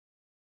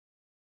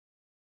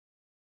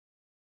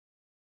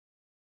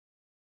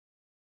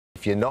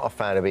If you're not a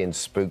fan of being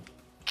spooked,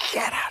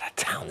 get out of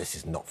town. This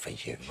is not for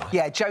you, right?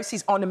 Yeah,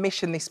 Josie's on a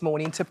mission this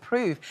morning to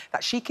prove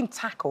that she can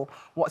tackle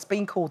what's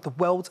been called the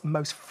world's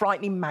most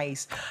frightening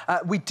maze.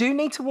 We do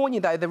need to warn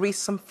you, though, there is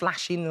some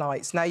flashing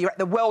lights. Now, you're at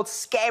the world's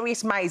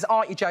scariest maze,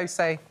 aren't you,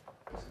 Josie?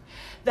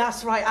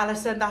 That's right,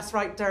 Alison, that's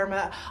right,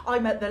 Dermot.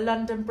 I'm at the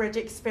London Bridge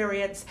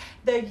Experience,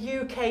 the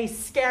UK's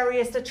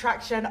scariest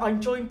attraction.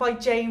 I'm joined by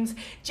James.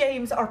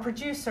 James, our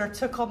producer,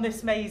 took on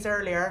this maze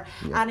earlier,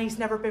 and he's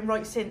never been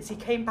right since. He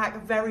came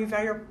back very,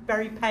 very,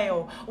 very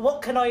pale.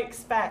 What can I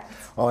expect?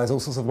 Oh, there's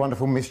all sorts of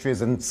wonderful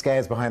mysteries and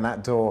scares behind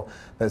that door,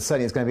 but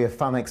certainly it's going to be a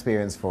fun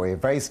experience for you.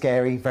 Very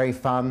scary, very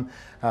fun,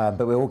 but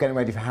we're all getting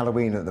ready for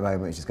Halloween at the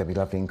moment, which is going to be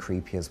lovely and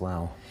creepy as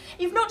well.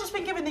 You've not just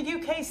been given the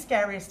UK's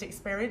scariest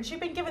experience, you've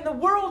been given the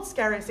world's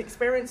scariest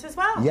experience as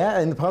well.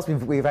 Yeah, in the past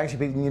we've actually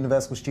been in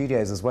Universal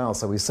Studios as well,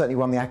 so we've certainly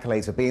won the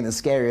accolades for being the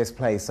scariest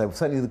place, so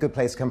certainly the good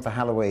place to come for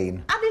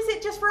Halloween. And is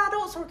it just for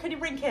adults or can you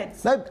bring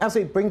kids? No,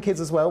 absolutely, bring kids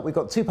as well. We've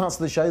got two parts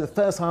of the show. The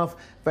first half,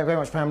 very, very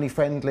much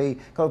family-friendly,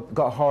 got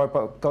a horror,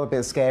 but got a bit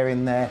of scare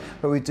in there,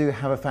 but we do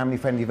have a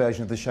family-friendly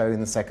version of the show in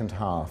the second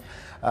half.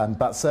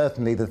 But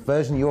certainly the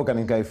version you're going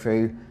to go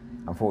through,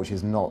 unfortunately,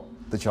 is not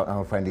the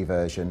child-friendly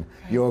version.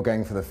 You're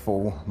going for the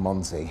full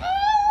Monty.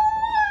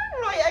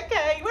 Right,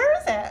 OK. Where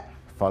is it?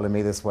 Follow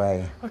me this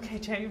way. OK,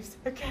 James.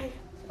 OK.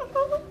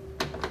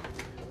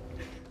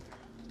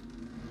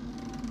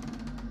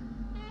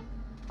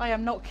 I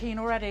am not keen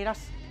already.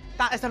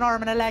 That is an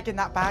arm and a leg in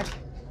that bag.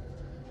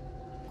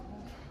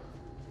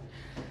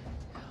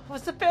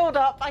 What's the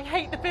build-up? I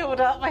hate the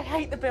build-up. I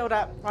hate the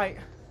build-up. Right.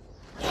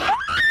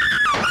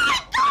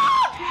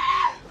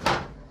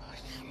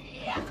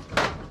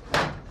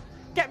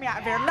 Get me out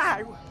of here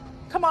now.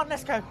 Come on,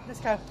 let's go. Let's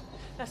go.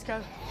 Let's go.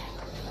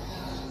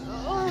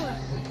 Oh,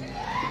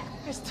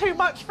 it's too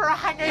much for a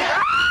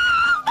hangover.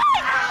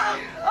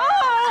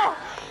 Oh,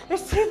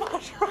 it's too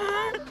much for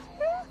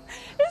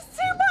it's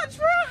too much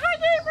for a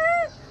hangover.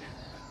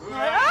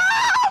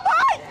 Oh,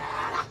 my!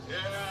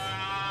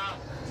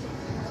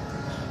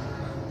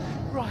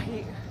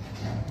 Right.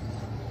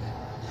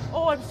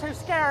 Oh, I'm so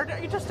scared.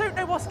 You just don't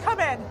know what's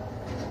coming.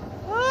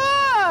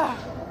 Ah!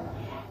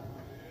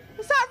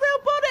 Is that a real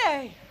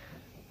body?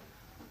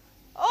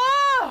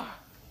 Oh!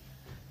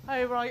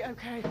 Oh, right,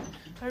 OK.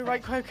 Oh,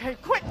 right, OK.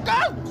 Quick,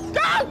 go!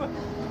 Go!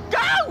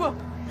 Go!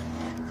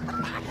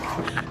 Ah!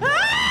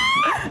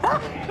 Ah!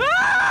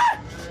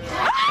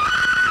 Ah!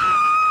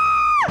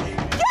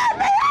 Get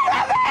me out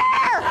of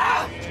here!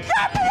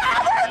 Get me out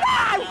of here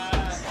now!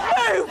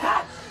 Move!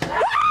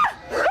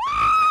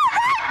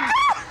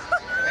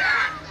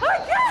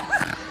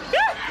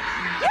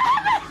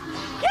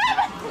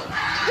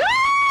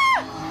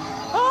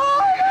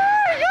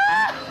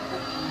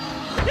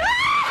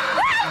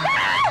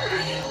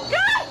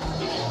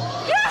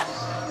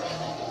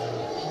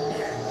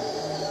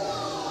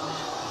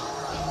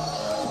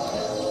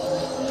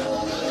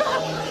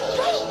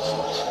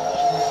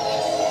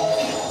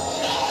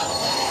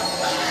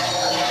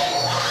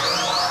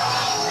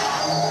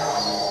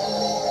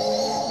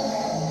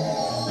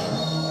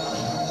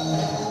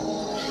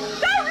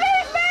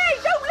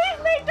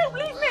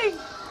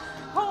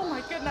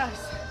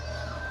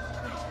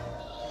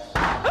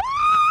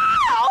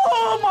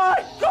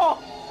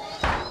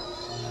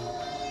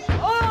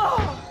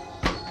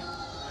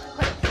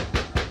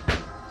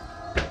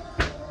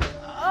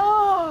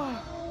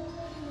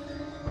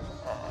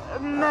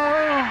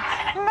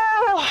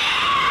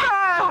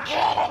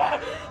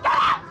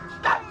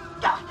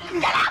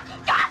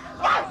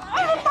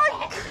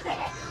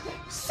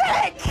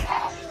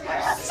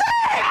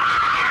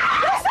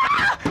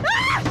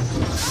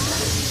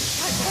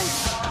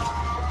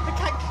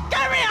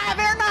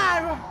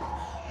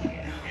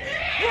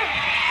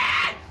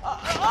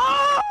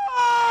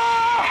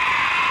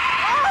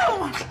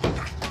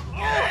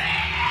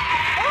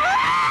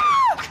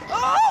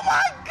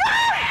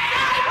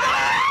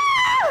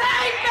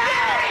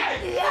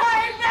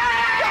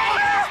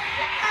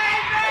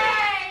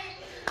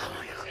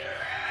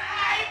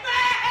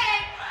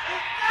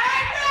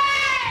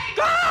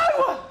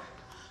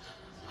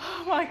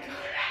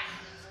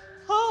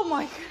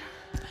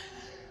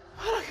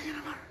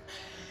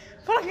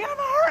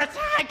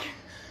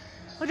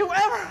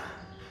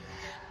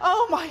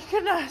 Oh my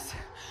goodness,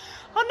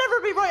 I'll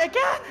never be right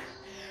again.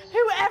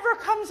 Whoever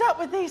comes up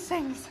with these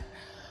things,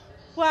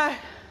 wow,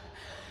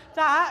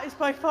 that is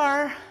by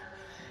far the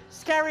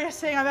scariest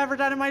thing I've ever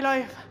done in my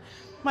life.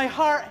 My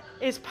heart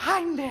is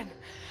pounding.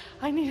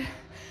 I need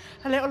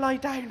a little lie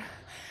down.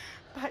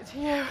 Back to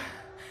you.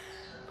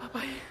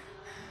 Bye-bye.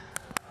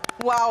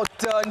 Well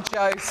done,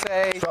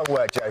 Josie. Strong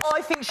work, Josie.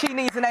 I think she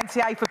needs an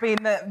NTA for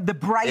being the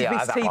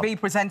bravest TV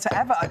presenter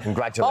ever.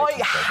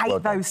 Congratulations. I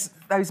hate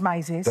those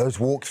mazes. Those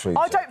walkthroughs.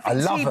 I don't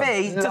think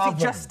TV does it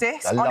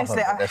justice.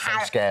 Honestly, they're so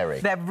scary.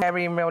 They're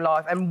very in real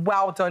life. And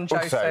well done,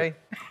 Josie. Also,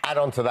 add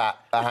on to that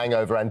a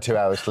hangover and 2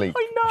 hours sleep.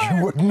 I know.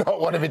 You would not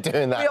want to be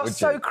doing that, We are would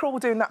so you? cruel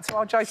doing that to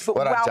our Josie.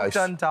 But well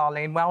done,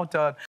 darling. Well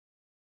done.